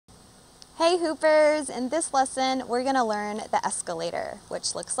Hey Hoopers! In this lesson we're going to learn the escalator,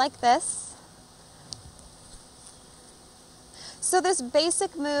 which looks like this. So this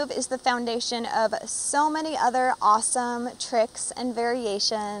basic move is the foundation of so many other awesome tricks and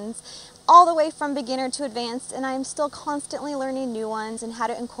variations, all the way from beginner to advanced, and I'm still constantly learning new ones and how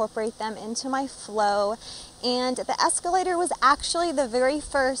to incorporate them into my flow. And the escalator was actually the very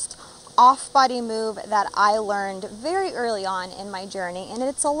first off-body move that I learned very early on in my journey, and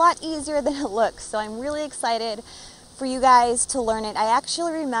it's a lot easier than it looks, so I'm really excited for you guys to learn it. I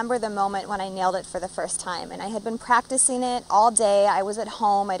actually remember the moment when I nailed it for the first time, and I had been practicing it all day. I was at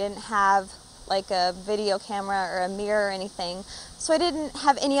home. I didn't have like a video camera or a mirror or anything, so I didn't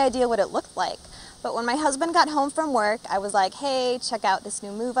have any idea what it looked like. But when my husband got home from work, I was like, hey, check out this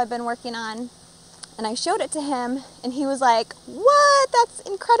new move I've been working on. And I showed it to him, and he was like, what? That's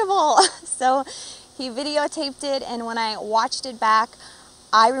incredible. So he videotaped it, and when I watched it back,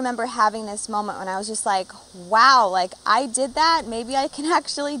 I remember having this moment when I was just like, wow, like I did that. Maybe I can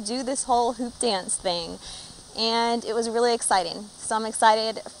actually do this whole hoop dance thing. And it was really exciting. So I'm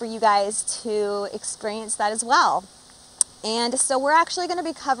excited for you guys to experience that as well. And so we're actually going to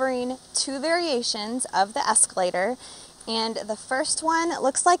be covering two variations of the escalator. And the first one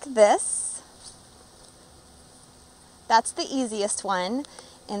looks like this. That's the easiest one.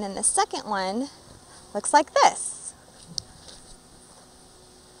 And then the second one looks like this.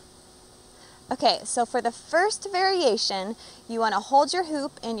 Okay, so for the first variation, you want to hold your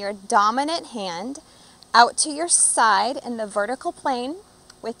hoop in your dominant hand out to your side in the vertical plane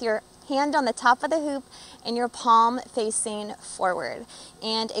with your hand on the top of the hoop and your palm facing forward.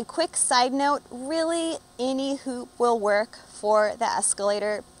 And a quick side note, really any hoop will work for the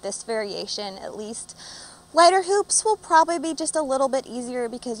escalator, this variation at least. Lighter hoops will probably be just a little bit easier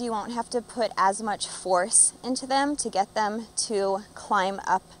because you won't have to put as much force into them to get them to climb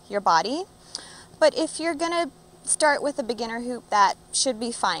up your body. But if you're going to start with a beginner hoop, that should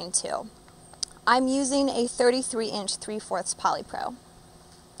be fine too. I'm using a 33-inch 3/4 Polypro.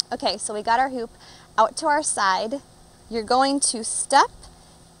 Okay, so we got our hoop out to our side. You're going to step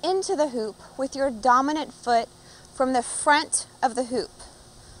into the hoop with your dominant foot from the front of the hoop.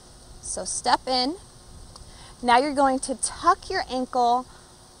 So step in. Now you're going to tuck your ankle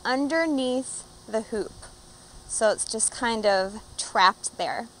underneath the hoop. So it's just kind of trapped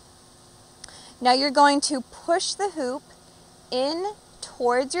there. Now you're going to push the hoop in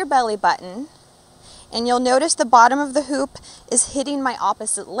towards your belly button, and you'll notice the bottom of the hoop is hitting my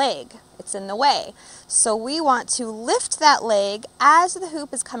opposite leg. It's in the way. So we want to lift that leg as the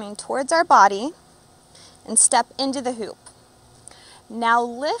hoop is coming towards our body and step into the hoop. Now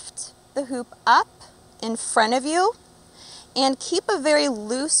lift the hoop up in front of you and keep a very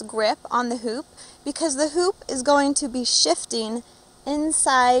loose grip on the hoop because the hoop is going to be shifting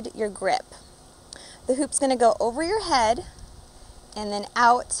inside your grip. The hoop's going to go over your head and then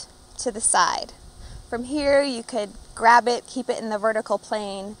out to the side. From here you could grab it, keep it in the vertical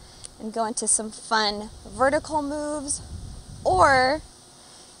plane and go into some fun vertical moves, or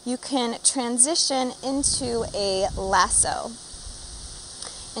you can transition into a lasso.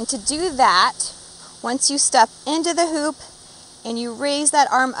 And to do that, once you step into the hoop and you raise that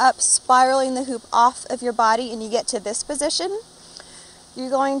arm up, spiraling the hoop off of your body, and you get to this position, you're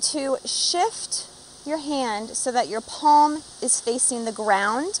going to shift your hand so that your palm is facing the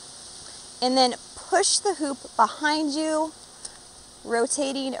ground, and then push the hoop behind you,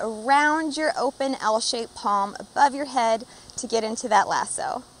 rotating around your open L-shaped palm above your head to get into that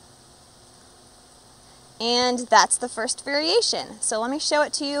lasso. And that's the first variation. So let me show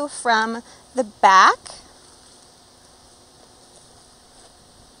it to you from the back.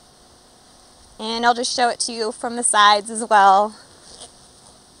 And I'll just show it to you from the sides as well.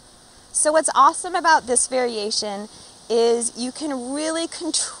 So what's awesome about this variation is you can really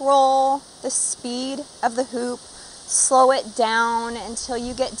control the speed of the hoop, slow it down until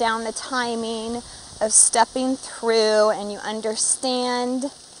you get down the timing of stepping through and you understand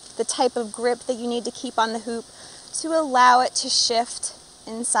the type of grip that you need to keep on the hoop to allow it to shift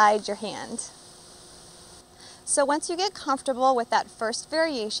inside your hand. So once you get comfortable with that first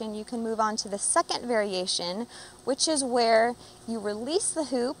variation, you can move on to the second variation, which is where you release the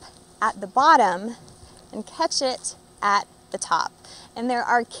hoop at the bottom and catch it at the top. And there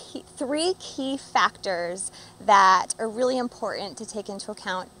are three key factors that are really important to take into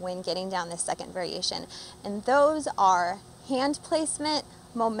account when getting down this second variation. And those are hand placement,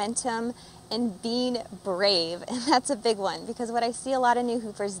 momentum, and being brave. And that's a big one, because what I see a lot of new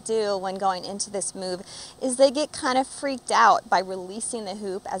hoopers do when going into this move is they get kind of freaked out by releasing the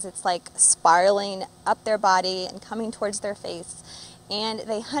hoop as it's like spiraling up their body and coming towards their face. and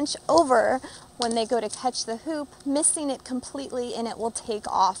they hunch over when they go to catch the hoop, missing it completely, and it will take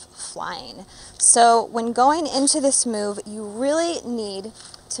off flying. So when going into this move, you really need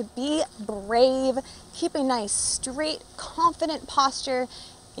to be brave, keep a nice, straight, confident posture,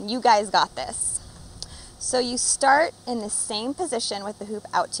 and you guys got this. So you start in the same position with the hoop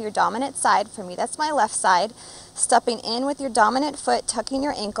out to your dominant side. For me, that's my left side. Stepping in with your dominant foot, tucking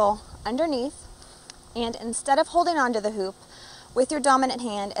your ankle underneath, and instead of holding onto the hoop with your dominant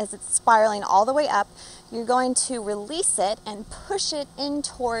hand as it's spiraling all the way up, you're going to release it and push it in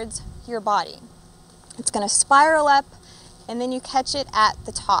towards your body. It's going to spiral up, and then you catch it at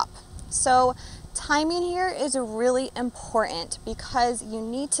the top. So timing here is really important because you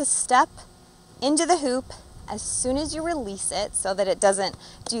need to step into the hoop as soon as you release it so that it doesn't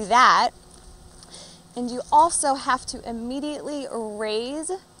do that. And you also have to immediately raise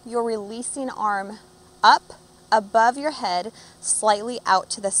your releasing arm up above your head, slightly out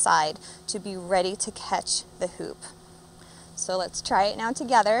to the side to be ready to catch the hoop. So let's try it now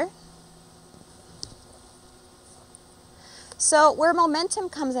together. So where momentum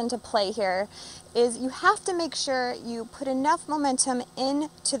comes into play here is you have to make sure you put enough momentum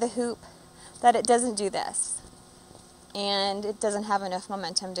into the hoop that it doesn't do this, and it doesn't have enough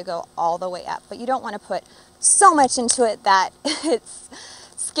momentum to go all the way up. But you don't want to put so much into it that it's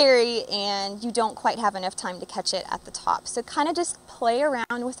scary and you don't quite have enough time to catch it at the top. So kind of just play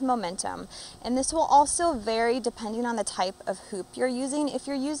around with momentum. And this will also vary depending on the type of hoop you're using. If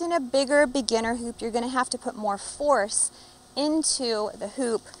you're using a bigger beginner hoop, you're going to have to put more force into the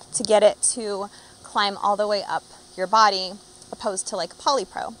hoop to get it to climb all the way up your body, opposed to like Poly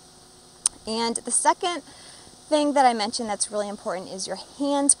Pro. And the second thing that I mentioned that's really important is your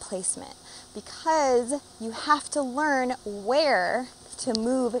hand placement, because you have to learn where to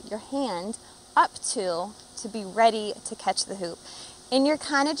move your hand up to be ready to catch the hoop. And you're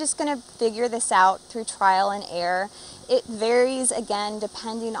kind of just going to figure this out through trial and error. It varies, again,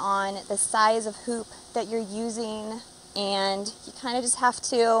 depending on the size of hoop that you're using, and you kind of just have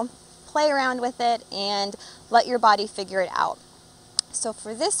to play around with it and let your body figure it out. So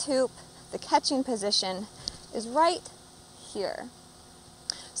for this hoop, the catching position is right here.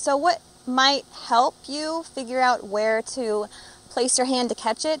 So what might help you figure out where to place your hand to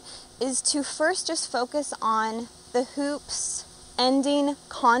catch it is to first just focus on the hoop's ending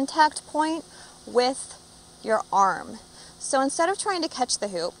contact point with your arm. So instead of trying to catch the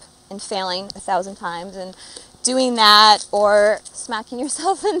hoop and failing 1,000 times and doing that or smacking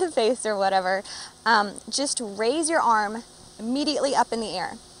yourself in the face or whatever, just raise your arm immediately up in the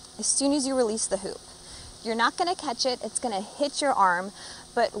air as soon as you release the hoop. You're not going to catch it, it's going to hit your arm,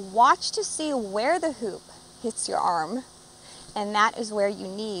 but watch to see where the hoop hits your arm, and that is where you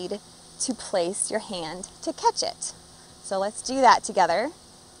need to place your hand to catch it. So let's do that together.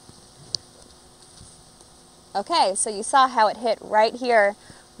 Okay, so you saw how it hit right here,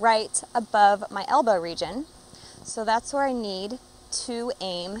 right above my elbow region. So that's where I need to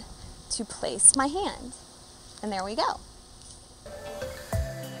aim to place my hand. And there we go.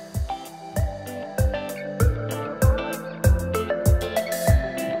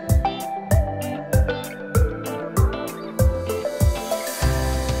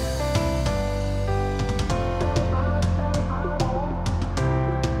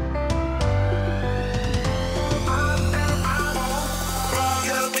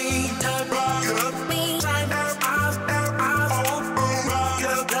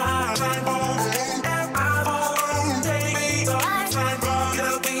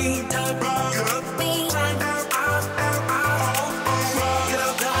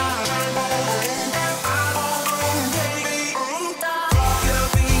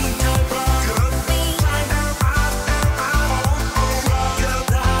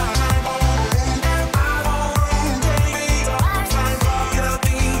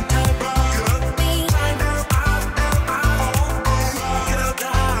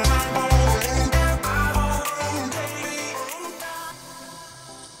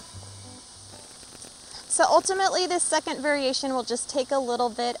 So ultimately, this second variation will just take a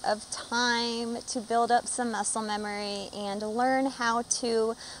little bit of time to build up some muscle memory and learn how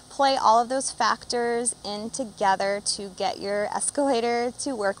to play all of those factors in together to get your escalator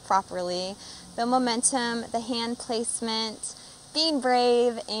to work properly. The momentum, the hand placement, being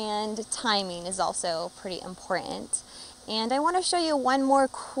brave, and timing is also pretty important. And I want to show you one more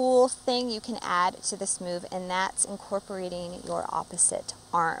cool thing you can add to this move, and that's incorporating your opposite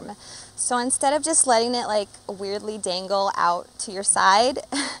arm. So instead of just letting it like weirdly dangle out to your side,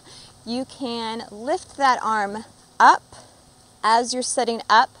 you can lift that arm up as you're sitting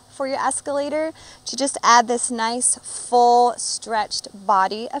up for your escalator to just add this nice full stretched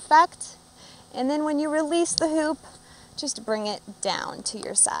body effect. And then when you release the hoop, just bring it down to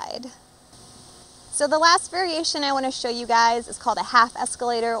your side. So the last variation I want to show you guys is called a half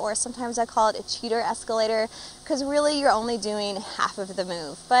escalator, or sometimes I call it a cheater escalator, because really you're only doing half of the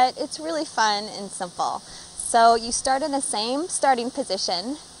move, but it's really fun and simple. So you start in the same starting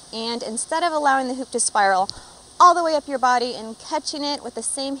position, and instead of allowing the hoop to spiral all the way up your body and catching it with the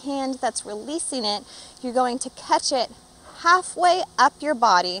same hand that's releasing it, you're going to catch it halfway up your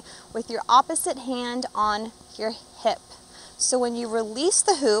body with your opposite hand on your hip. So when you release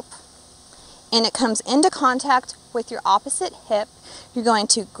the hoop and it comes into contact with your opposite hip, you're going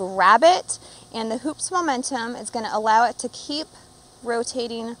to grab it, and the hoop's momentum is going to allow it to keep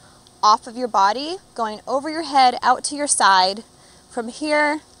rotating off of your body, going over your head, out to your side. From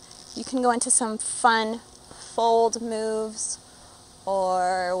here, you can go into some fun fold moves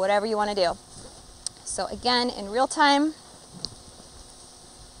or whatever you want to do. So again, in real time,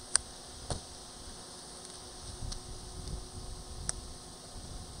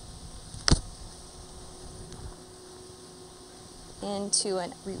 into a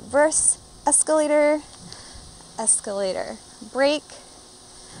reverse escalator, escalator break,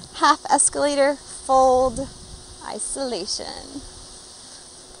 half escalator, fold, isolation.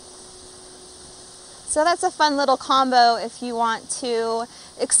 So that's a fun little combo if you want to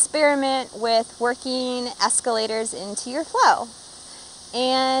experiment with working escalators into your flow.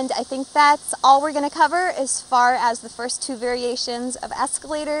 And I think that's all we're going to cover as far as the first two variations of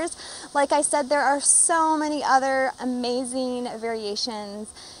escalators. Like I said, there are so many other amazing variations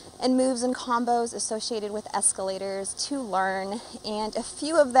and moves and combos associated with escalators to learn, and a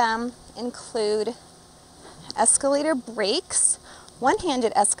few of them include escalator breaks,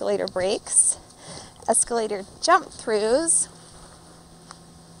 one-handed escalator breaks, escalator jump throughs,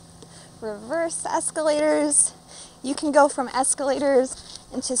 reverse escalators. You can go from escalators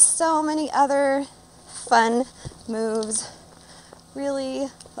into so many other fun moves. Really,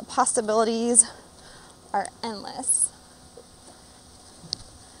 the possibilities are endless.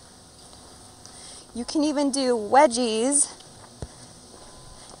 You can even do wedgies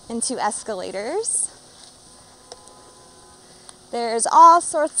into escalators. There's all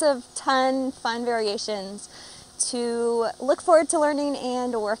sorts of fun variations to look forward to learning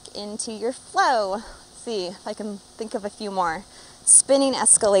and work into your flow. Let's see if I can think of a few more. Spinning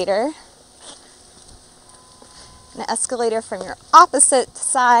escalator. An escalator from your opposite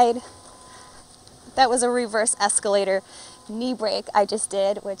side. That was a reverse escalator knee break I just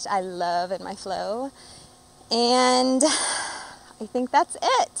did, which I love in my flow. And I think that's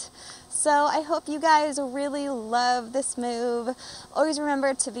it. So I hope you guys really love this move. Always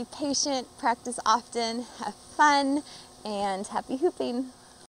remember to be patient, practice often, have fun, and happy hooping.